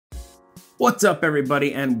What's up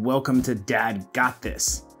everybody and welcome to Dad Got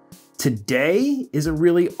This. Today is a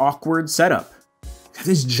really awkward setup. I have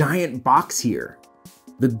this giant box here.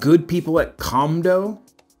 The good people at CalmDo,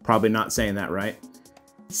 probably not saying that right,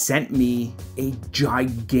 sent me a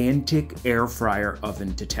gigantic air fryer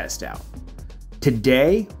oven to test out.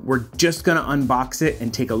 Today, we're just gonna unbox it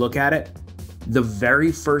and take a look at it. The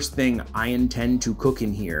very first thing I intend to cook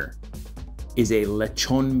in here is a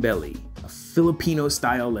lechon belly, a Filipino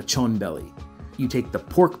style lechon belly. You take the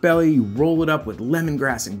pork belly, you roll it up with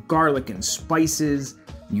lemongrass and garlic and spices,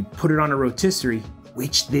 you put it on a rotisserie,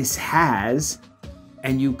 which this has,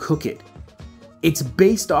 and you cook it. It's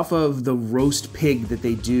based off of the roast pig that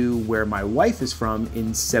they do where my wife is from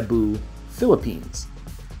in Cebu, Philippines.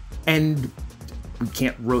 And we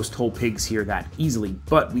can't roast whole pigs here that easily,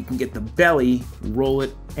 but we can get the belly, roll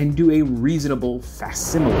it, and do a reasonable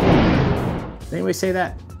facsimile. Does anybody say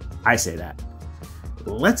that? I say that.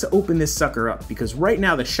 Let's open this sucker up because right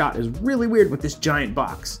now the shot is really weird with this giant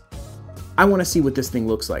box. I want to see what this thing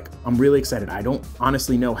looks like. I'm really excited. I don't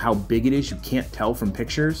honestly know how big it is. You can't tell from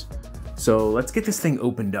pictures. So let's get this thing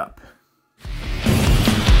opened up.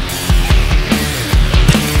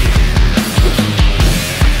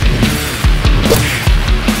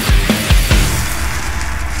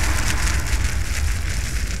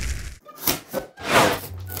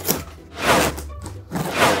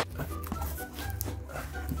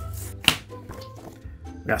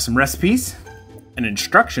 Got some recipes, an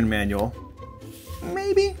instruction manual,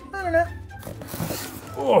 maybe, I don't know.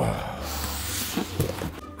 Oh.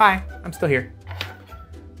 Hi, I'm still here.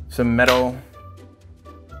 Some metal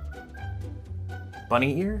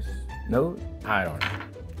bunny ears? No, I don't know.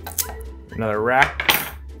 Another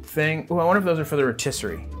rack thing. Oh, I wonder if those are for the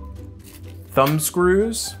rotisserie. Thumb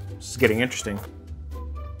screws. This is getting interesting.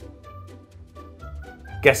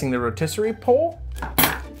 Guessing the rotisserie pole?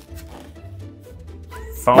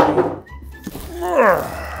 Phone.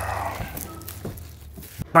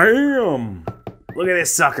 Bam! Look at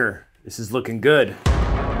this sucker. This is looking good.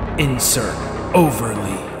 Insert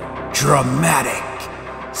overly dramatic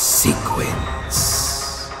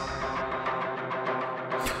sequence.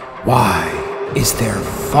 Why is there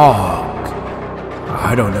fog?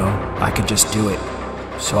 I don't know. I could just do it.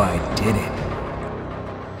 So I did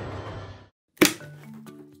it.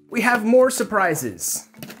 We have more surprises.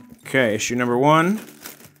 Okay, issue number 1.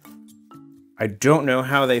 I don't know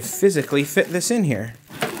how they physically fit this in here.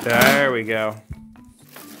 There we go.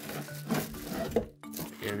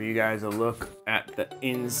 Give you guys a look at the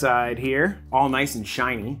inside here. All nice and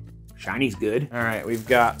shiny. Shiny's good. All right, we've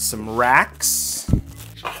got some racks.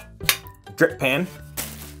 Drip pan.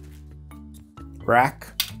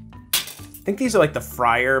 Rack. I think these are like the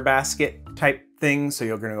fryer basket type things. So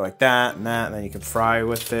you're gonna go like that, and then you can fry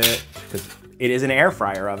with it. Because it is an air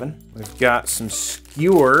fryer oven. We've got some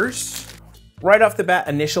skewers. Right off the bat,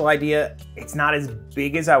 initial idea, it's not as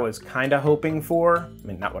big as I was kind of hoping for. I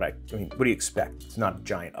mean, what do you expect? It's not a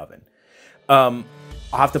giant oven. I'll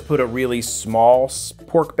have to put a really small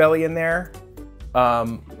pork belly in there.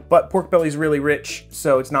 But pork belly's really rich,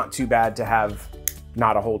 so it's not too bad to have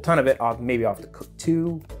not a whole ton of it. Maybe I'll have to cook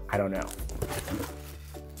 2, I don't know.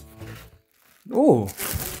 Ooh,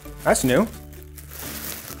 that's new.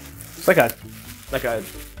 It's like a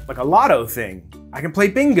lotto thing. I can play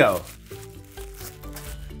bingo.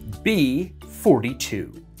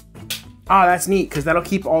 B42. Ah, that's neat because that'll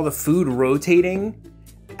keep all the food rotating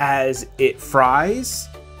as it fries,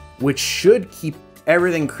 which should keep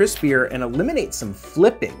everything crispier and eliminate some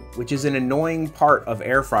flipping, which is an annoying part of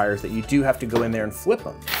air fryers that you do have to go in there and flip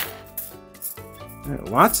them.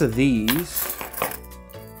 Lots of these.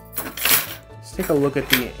 Let's take a look at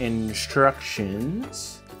the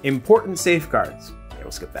instructions. Important safeguards. Okay,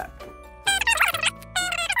 we'll skip that.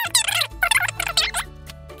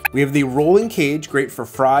 We have the rolling cage, great for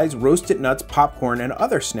fries, roasted nuts, popcorn, and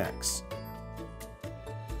other snacks.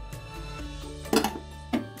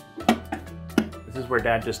 This is where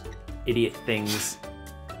Dad just idiot things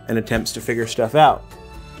and attempts to figure stuff out.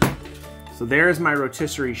 So there's my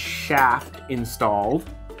rotisserie shaft installed.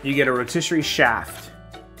 You get a rotisserie shaft.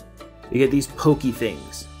 You get these pokey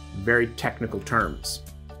things, very technical terms.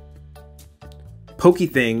 Pokey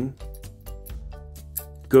thing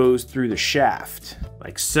goes through the shaft,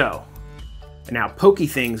 like so. And now pokey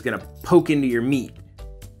thing's gonna poke into your meat.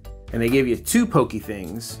 And they give you 2 pokey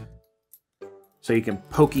things, so you can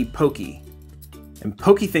pokey. And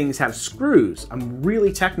pokey things have screws. I'm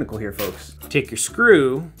really technical here, folks. Take your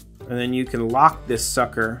screw, and then you can lock this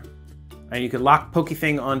sucker, and you can lock pokey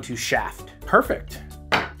thing onto shaft. Perfect.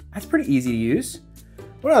 That's pretty easy to use.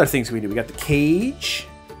 What other things can we do? We got the cage.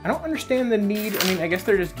 I don't understand the need. I mean, I guess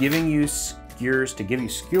they're just giving you skewers to give you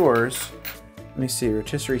skewers. Let me see,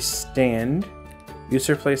 rotisserie stand. Use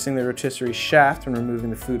for placing the rotisserie shaft when removing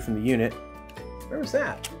the food from the unit. Where was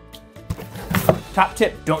that? Top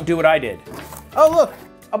tip, don't do what I did. Oh look,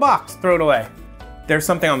 a box, throw it away. There's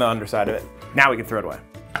something on the underside of it. Now we can throw it away.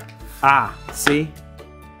 Ah, see?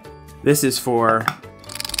 This is for,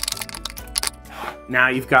 now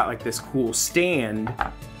you've got like this cool stand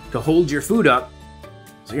to hold your food up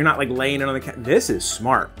so you're not like laying it on the couch. This is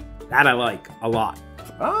smart. That I like a lot.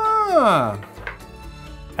 Ah.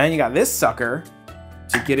 And you got this sucker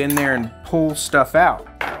to get in there and pull stuff out.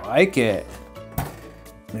 I like it.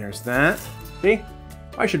 There's that. See?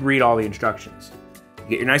 I should read all the instructions. You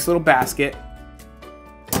get your nice little basket.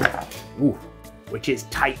 Ooh, which is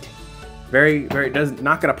tight. Very,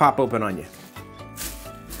 not gonna pop open on you.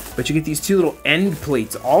 But you get these two little end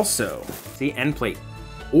plates also. See, end plate.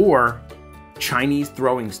 Or Chinese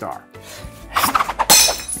throwing star.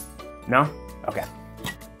 No? Okay.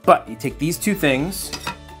 But you take these two things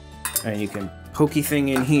and you can pokey thing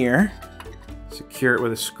in here, secure it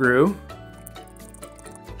with a screw.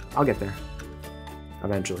 I'll get there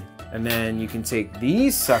eventually. And then you can take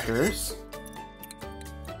these suckers,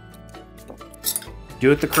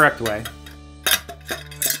 do it the correct way.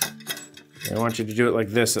 I want you to do it like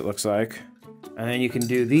this, it looks like. And then you can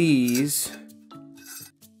do these.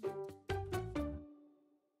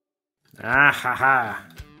 Ah ha ha.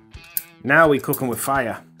 Now we cook them with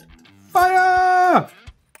fire. Fire!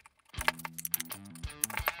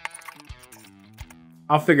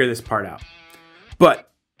 I'll figure this part out.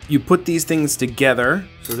 But you put these things together.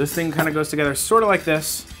 So this thing kind of goes together sort of like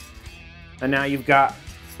this. And now you've got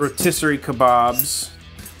rotisserie kebabs.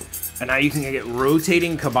 And now you can get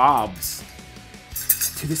rotating kebabs.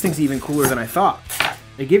 Dude, this thing's even cooler than I thought.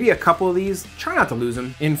 They give you a couple of these. Try not to lose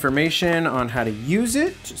them. Information on how to use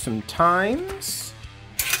it. Some times.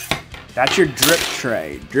 That's your drip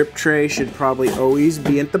tray. Drip tray should probably always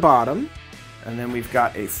be at the bottom. And then we've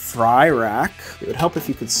got a fry rack. It would help if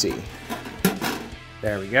you could see.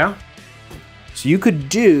 There we go. So you could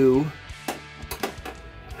do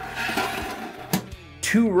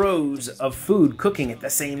 2 rows of food cooking at the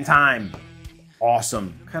same time.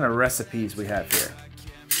 Awesome. What kind of recipes we have here?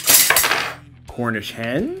 Cornish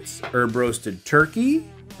hens, herb roasted turkey,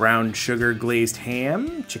 brown sugar glazed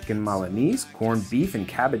ham, chicken Milanese, corned beef, and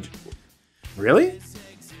cabbage. Really?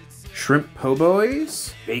 Shrimp po'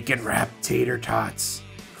 boys, bacon wrapped tater tots,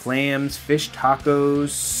 clams, fish tacos,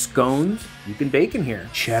 scones. You can bake in here.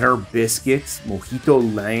 Cheddar biscuits,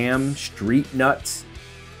 mojito lamb, street nuts.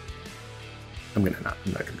 I'm not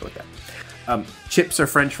gonna go with that. Chips or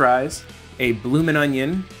French fries, a bloomin'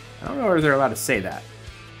 onion. I don't know if they're allowed to say that.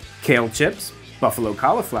 Kale chips, buffalo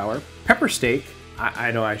cauliflower, pepper steak.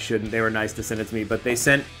 I know I shouldn't. They were nice to send it to me, but they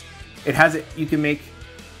sent. It has it. You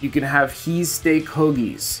can have heesteak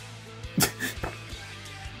hoagies.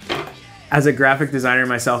 As a graphic designer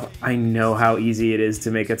myself, I know how easy it is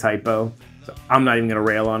to make a typo. So I'm not even gonna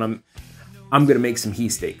rail on them. I'm gonna make some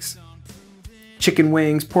heesteaks. Chicken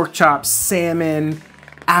wings, pork chops, salmon,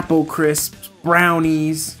 apple crisps,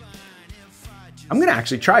 brownies. I'm gonna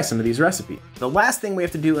actually try some of these recipes. The last thing we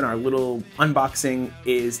have to do in our little unboxing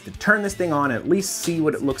is to turn this thing on and at least see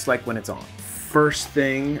what it looks like when it's on. First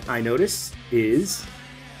thing I notice is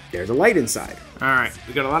there's a light inside. All right,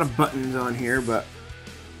 we got a lot of buttons on here, but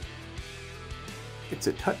it's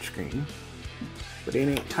a touchscreen, but it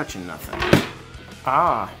ain't touching nothing.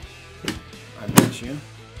 Ah, I bet you.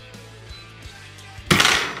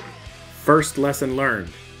 First lesson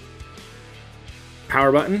learned.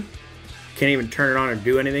 Power button, can't even turn it on or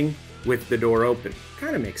do anything with the door open.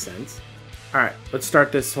 Kind of makes sense. All right, let's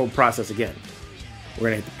start this whole process again. We're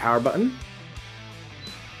gonna hit the power button,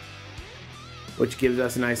 which gives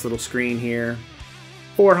us a nice little screen here.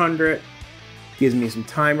 400, gives me some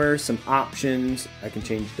timers, some options. I can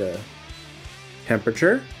change the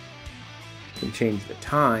temperature, I can change the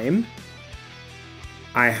time.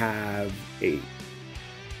 I have a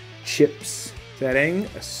chips setting,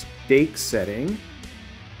 a steak setting.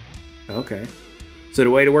 Okay. So the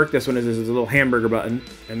way to work this one is there's a little hamburger button,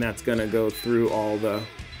 and that's gonna go through all the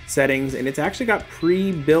settings, and it's actually got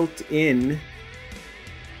pre-built in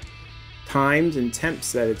times and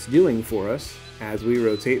temps that it's doing for us as we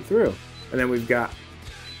rotate through. And then we've got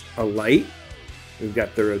a light, we've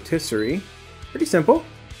got the rotisserie, pretty simple,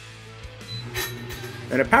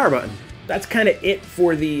 and a power button. That's kind of it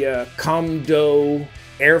for the CalmDo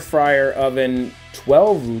Air Fryer Oven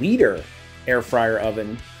 12-liter air fryer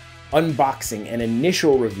oven unboxing and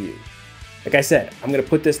initial review. Like I said, I'm gonna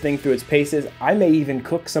put this thing through its paces. I may even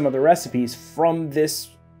cook some of the recipes from this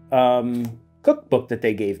cookbook that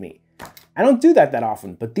they gave me. I don't do that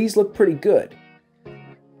often, but these look pretty good.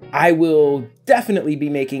 I will definitely be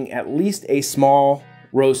making at least a small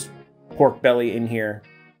roast pork belly in here.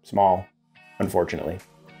 Small, unfortunately.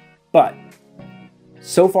 But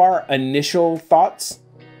so far, initial thoughts,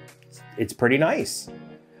 it's pretty nice.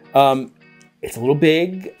 It's a little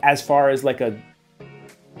big as far as like a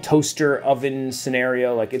toaster oven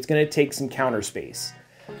scenario. Like it's gonna take some counter space.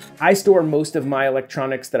 I store most of my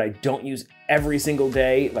electronics that I don't use every single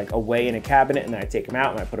day, like away in a cabinet, and then I take them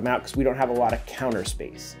out and I put them out because we don't have a lot of counter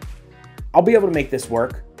space. I'll be able to make this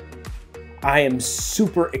work. I am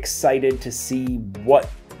super excited to see what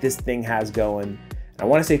this thing has going. I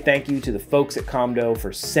want to say thank you to the folks at CalmDo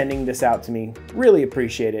for sending this out to me. Really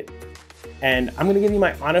appreciate it. And I'm going to give you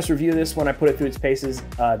my honest review of this when I put it through its paces.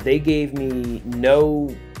 They gave me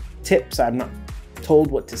no tips. I'm not told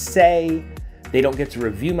what to say. They don't get to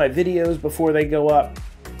review my videos before they go up.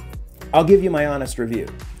 I'll give you my honest review.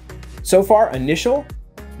 So far, initial,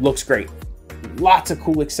 looks great. Lots of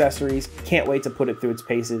cool accessories. Can't wait to put it through its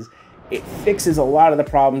paces. It fixes a lot of the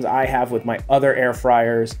problems I have with my other air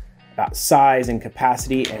fryers about size and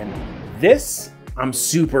capacity. And this, I'm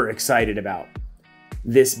super excited about.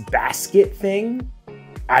 This basket thing,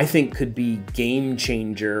 I think could be game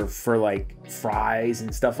changer for like fries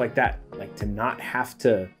and stuff like that. Like to not have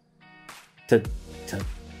to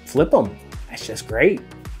flip them. That's just great.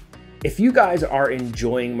 If you guys are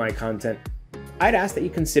enjoying my content, I'd ask that you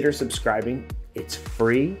consider subscribing. It's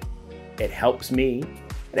free, it helps me,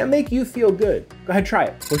 and it'll make you feel good. Go ahead, try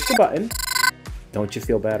it. Push the button. Don't you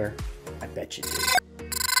feel better? I bet you do.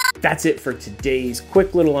 That's it for today's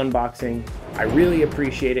quick little unboxing. I really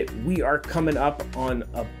appreciate it. We are coming up on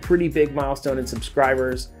a pretty big milestone in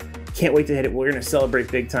subscribers. Can't wait to hit it. We're gonna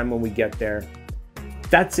celebrate big time when we get there.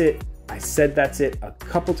 That's it. I said that's it a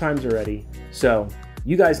couple times already. So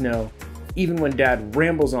you guys know, even when Dad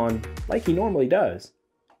rambles on like he normally does,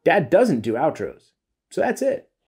 Dad doesn't do outros. So that's it.